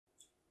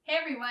Hey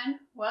everyone,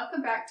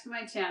 welcome back to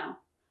my channel.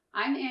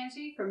 I'm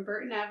Angie from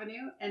Burton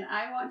Avenue and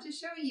I want to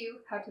show you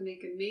how to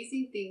make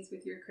amazing things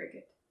with your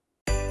Cricut.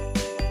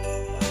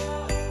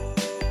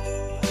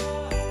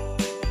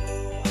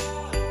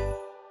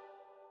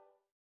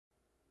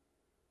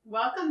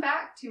 Welcome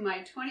back to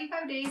my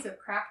 25 Days of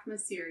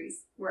Craftmas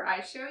series, where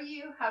I show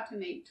you how to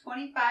make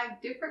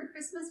 25 different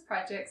Christmas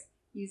projects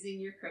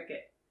using your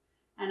Cricut.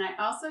 And I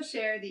also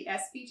share the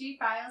SVG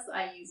files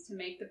I use to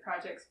make the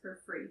projects for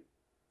free,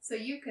 so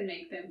you can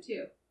make them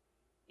too.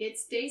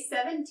 It's day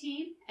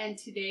 17, and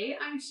today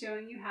I'm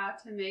showing you how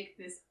to make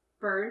this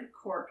Burned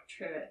Cork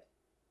Trivet.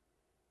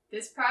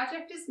 This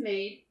project is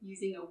made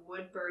using a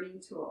wood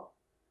burning tool.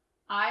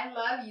 I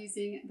love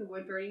using the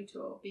wood burning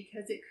tool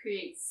because it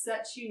creates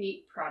such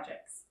unique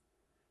projects.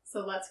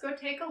 So let's go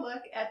take a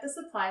look at the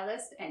supply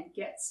list and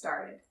get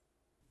started.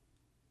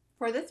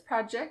 For this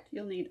project,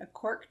 you'll need a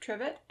cork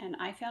trivet, and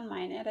I found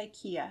mine at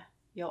IKEA.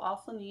 You'll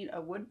also need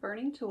a wood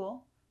burning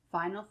tool,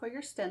 vinyl for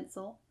your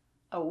stencil,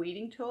 a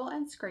weeding tool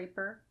and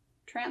scraper,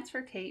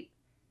 transfer tape,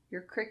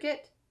 your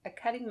Cricut, a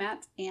cutting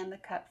mat, and the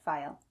cut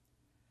file.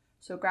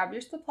 So grab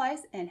your supplies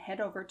and head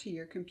over to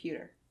your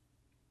computer.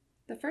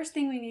 The first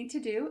thing we need to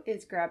do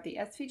is grab the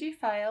SVG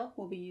file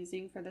we'll be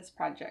using for this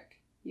project.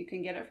 You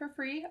can get it for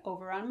free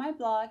over on my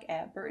blog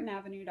at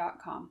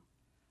burtonavenue.com.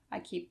 I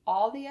keep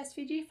all the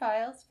SVG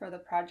files for the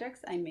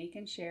projects I make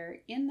and share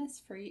in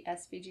this free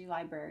SVG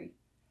library.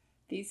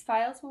 These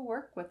files will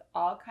work with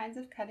all kinds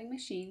of cutting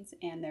machines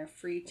and they're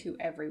free to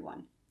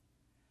everyone.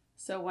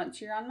 So once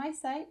you're on my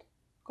site,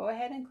 go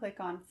ahead and click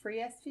on Free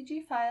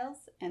SVG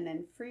Files and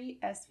then Free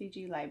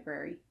SVG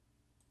Library.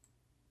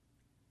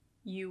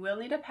 You will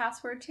need a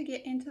password to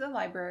get into the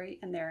library,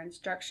 and there are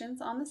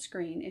instructions on the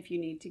screen if you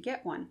need to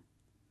get one.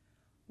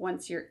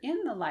 Once you're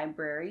in the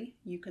library,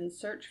 you can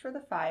search for the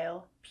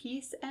file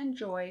Peace and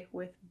Joy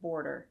with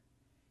Border.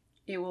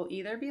 It will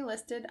either be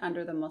listed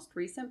under the most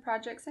recent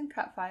projects and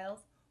cut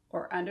files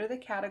or under the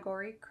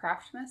category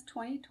Craftmas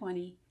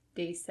 2020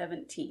 Day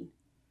 17.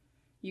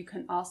 You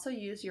can also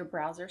use your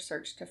browser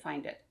search to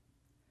find it.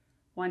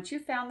 Once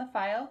you've found the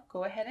file,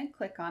 go ahead and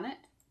click on it,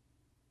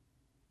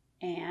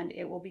 and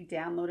it will be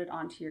downloaded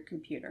onto your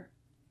computer.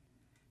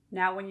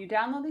 Now when you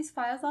download these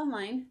files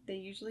online, they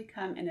usually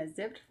come in a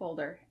zipped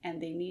folder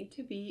and they need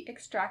to be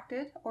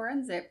extracted or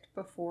unzipped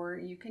before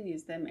you can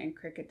use them in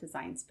Cricut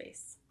Design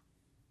Space.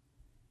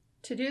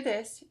 To do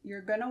this,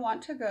 you're going to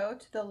want to go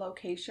to the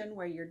location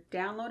where your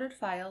downloaded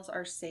files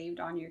are saved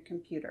on your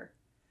computer.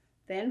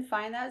 Then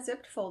find that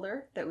zipped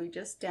folder that we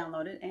just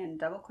downloaded and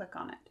double click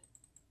on it.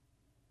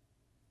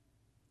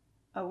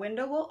 A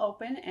window will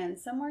open and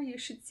somewhere you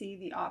should see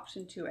the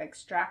option to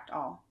extract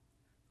all.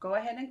 Go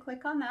ahead and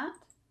click on that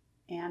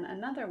and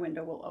another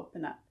window will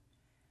open up.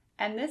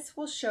 And this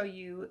will show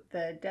you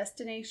the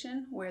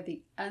destination where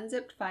the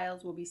unzipped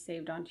files will be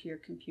saved onto your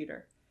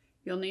computer.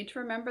 You'll need to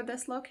remember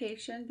this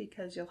location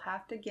because you'll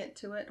have to get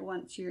to it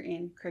once you're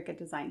in Cricut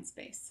Design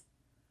Space.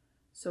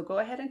 So go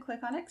ahead and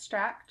click on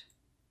Extract,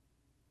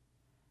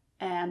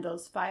 and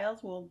those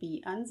files will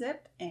be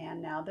unzipped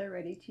and now they're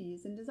ready to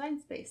use in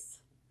Design Space.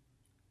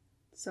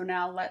 So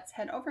now let's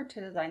head over to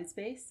Design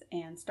Space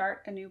and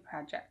start a new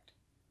project.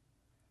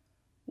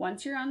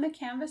 Once you're on the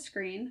Canvas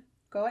screen,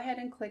 go ahead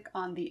and click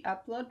on the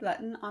Upload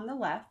button on the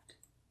left,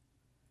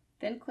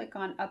 then click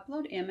on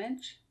Upload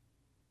Image,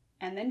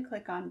 and then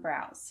click on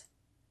Browse.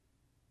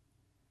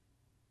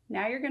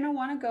 Now you're going to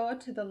want to go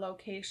to the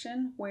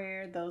location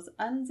where those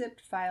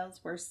unzipped files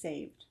were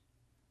saved.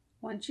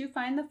 Once you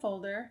find the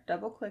folder,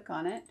 double click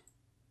on it,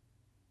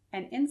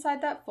 and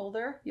inside that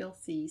folder you'll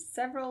see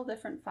several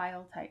different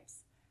file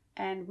types,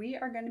 and we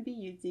are going to be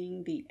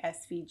using the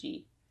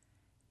SVG.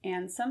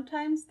 And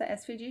sometimes the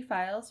SVG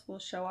files will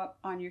show up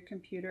on your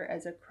computer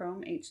as a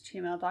Chrome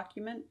HTML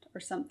document or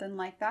something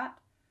like that.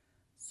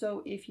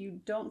 So if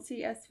you don't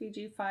see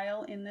SVG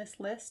file in this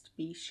list,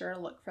 be sure to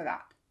look for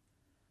that.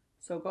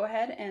 So go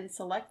ahead and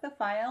select the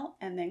file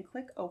and then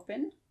click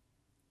Open.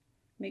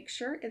 Make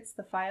sure it's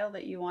the file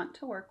that you want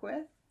to work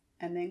with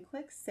and then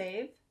click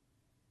Save.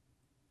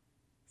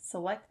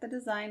 Select the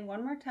design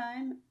one more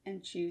time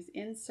and choose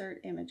Insert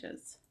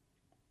Images.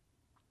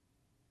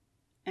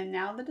 And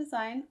now the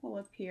design will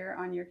appear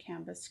on your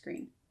Canvas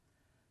screen.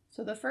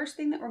 So the first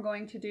thing that we're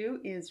going to do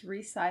is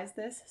resize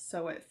this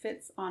so it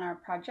fits on our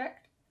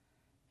project.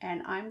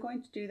 And I'm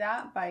going to do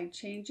that by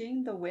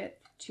changing the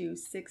width to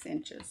 6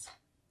 inches.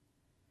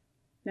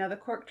 Now the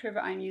cork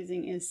trivet I'm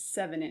using is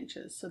 7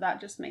 inches, so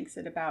that just makes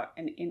it about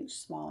an inch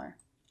smaller.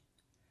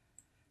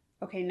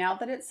 Okay, now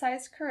that it's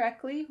sized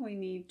correctly, we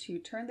need to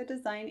turn the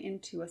design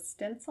into a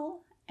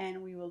stencil,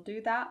 and we will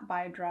do that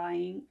by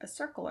drawing a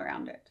circle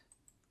around it.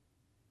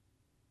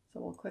 So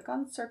we'll click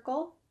on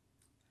Circle,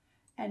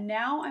 and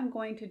now I'm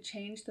going to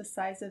change the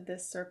size of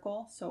this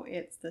circle so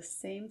it's the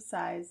same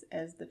size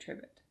as the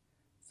trivet.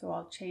 So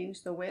I'll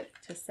change the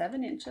width to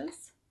 7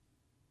 inches.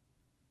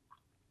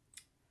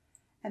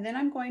 And then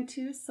I'm going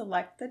to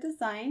select the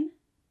design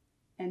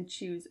and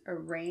choose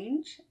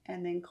Arrange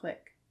and then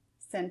click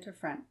Send to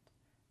Front.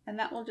 And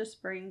that will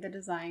just bring the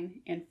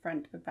design in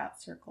front of that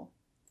circle.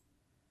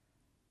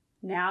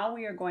 Now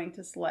we are going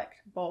to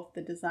select both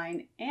the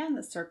design and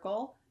the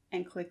circle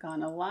and click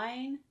on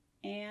Align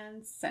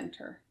and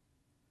Center.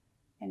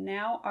 And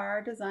now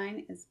our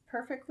design is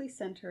perfectly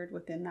centered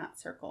within that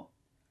circle.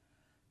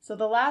 So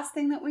the last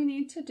thing that we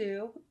need to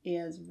do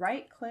is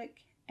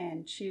right-click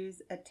and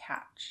choose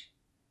Attach.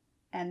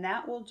 And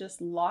that will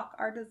just lock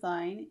our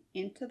design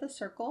into the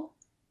circle,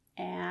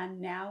 and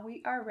now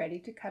we are ready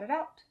to cut it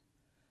out.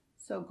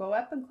 So go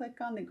up and click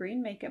on the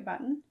green Make It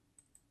button.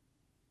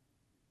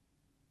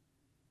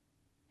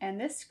 And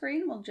this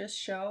screen will just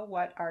show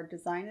what our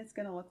design is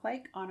going to look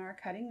like on our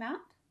cutting mat.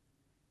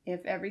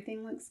 If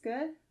everything looks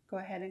good, go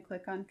ahead and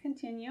click on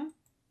Continue.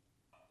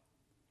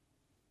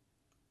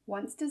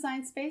 Once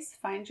Design Space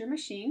finds your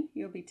machine,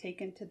 you'll be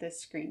taken to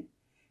this screen.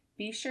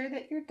 Be sure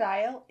that your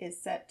dial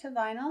is set to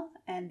vinyl,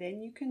 and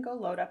then you can go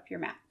load up your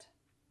mat.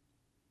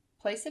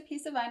 Place a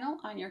piece of vinyl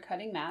on your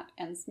cutting mat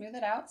and smooth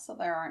it out so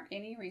there aren't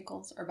any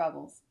wrinkles or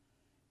bubbles.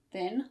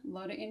 Then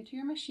load it into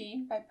your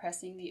machine by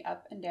pressing the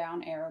up and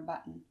down arrow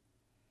button.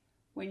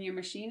 When your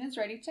machine is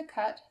ready to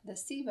cut, the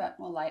C button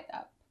will light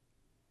up.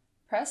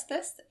 Press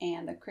this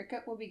and the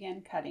Cricut will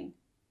begin cutting.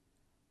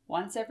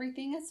 Once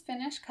everything is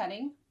finished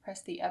cutting,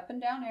 press the up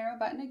and down arrow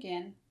button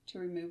again to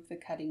remove the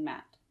cutting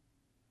mat.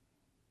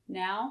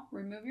 Now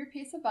remove your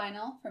piece of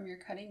vinyl from your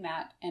cutting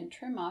mat and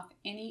trim off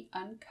any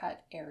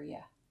uncut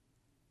area.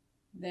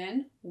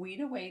 Then weed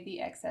away the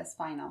excess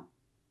vinyl.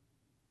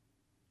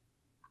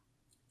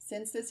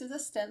 Since this is a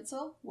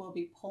stencil, we'll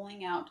be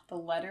pulling out the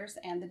letters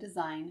and the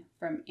design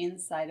from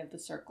inside of the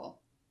circle.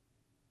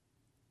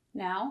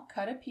 Now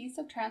cut a piece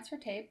of transfer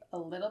tape a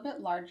little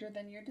bit larger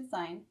than your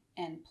design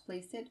and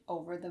place it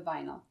over the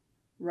vinyl.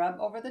 Rub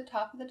over the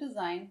top of the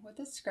design with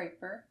a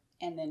scraper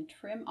and then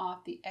trim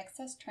off the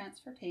excess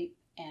transfer tape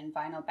and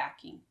vinyl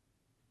backing.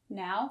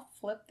 Now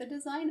flip the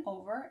design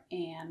over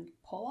and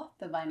pull off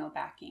the vinyl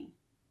backing.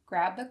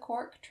 Grab the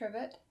cork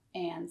trivet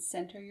and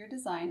center your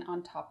design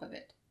on top of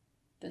it.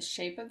 The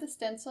shape of the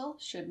stencil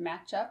should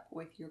match up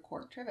with your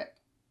cork trivet.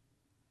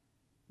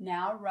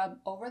 Now rub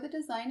over the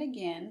design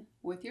again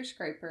with your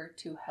scraper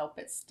to help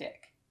it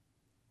stick,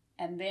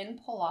 and then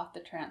pull off the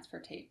transfer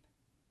tape.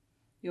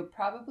 You'll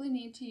probably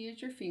need to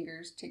use your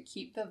fingers to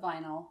keep the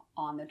vinyl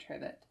on the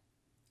trivet.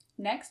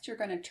 Next, you're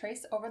going to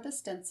trace over the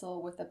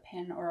stencil with a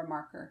pen or a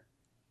marker.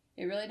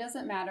 It really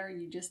doesn't matter,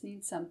 you just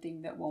need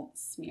something that won't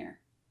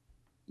smear.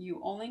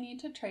 You only need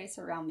to trace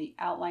around the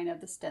outline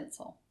of the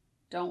stencil.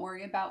 Don't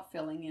worry about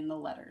filling in the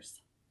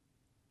letters.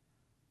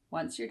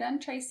 Once you're done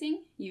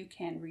tracing, you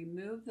can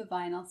remove the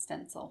vinyl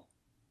stencil.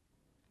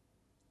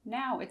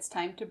 Now it's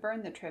time to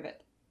burn the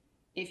trivet.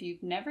 If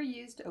you've never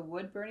used a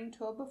wood burning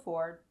tool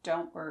before,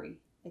 don't worry.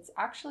 It's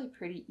actually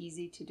pretty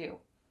easy to do,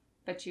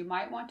 but you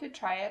might want to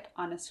try it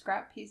on a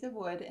scrap piece of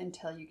wood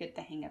until you get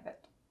the hang of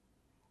it.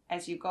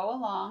 As you go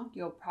along,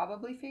 you'll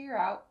probably figure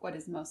out what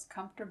is most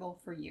comfortable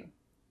for you.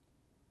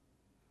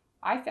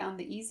 I found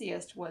the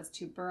easiest was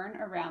to burn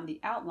around the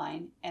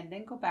outline and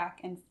then go back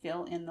and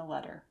fill in the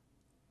letter.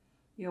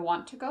 You'll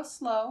want to go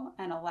slow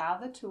and allow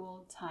the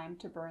tool time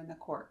to burn the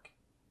cork.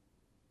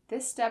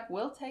 This step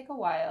will take a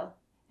while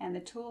and the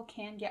tool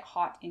can get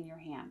hot in your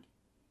hand.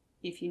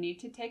 If you need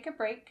to take a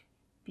break,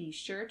 be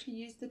sure to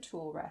use the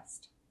tool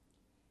rest.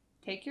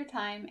 Take your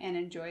time and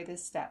enjoy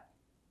this step.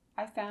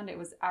 I found it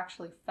was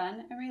actually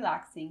fun and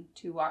relaxing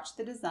to watch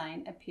the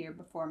design appear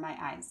before my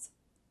eyes.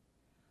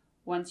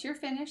 Once you're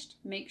finished,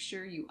 make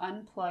sure you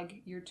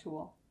unplug your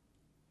tool.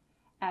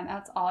 And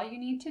that's all you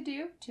need to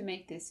do to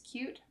make this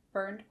cute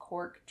burned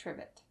cork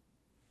trivet.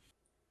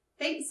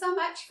 Thanks so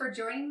much for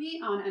joining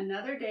me on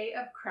another day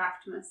of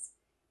Craftmas.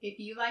 If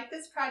you like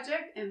this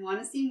project and want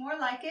to see more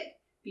like it,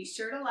 be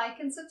sure to like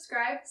and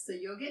subscribe so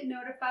you'll get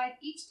notified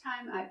each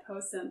time I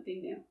post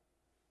something new.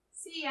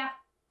 See ya!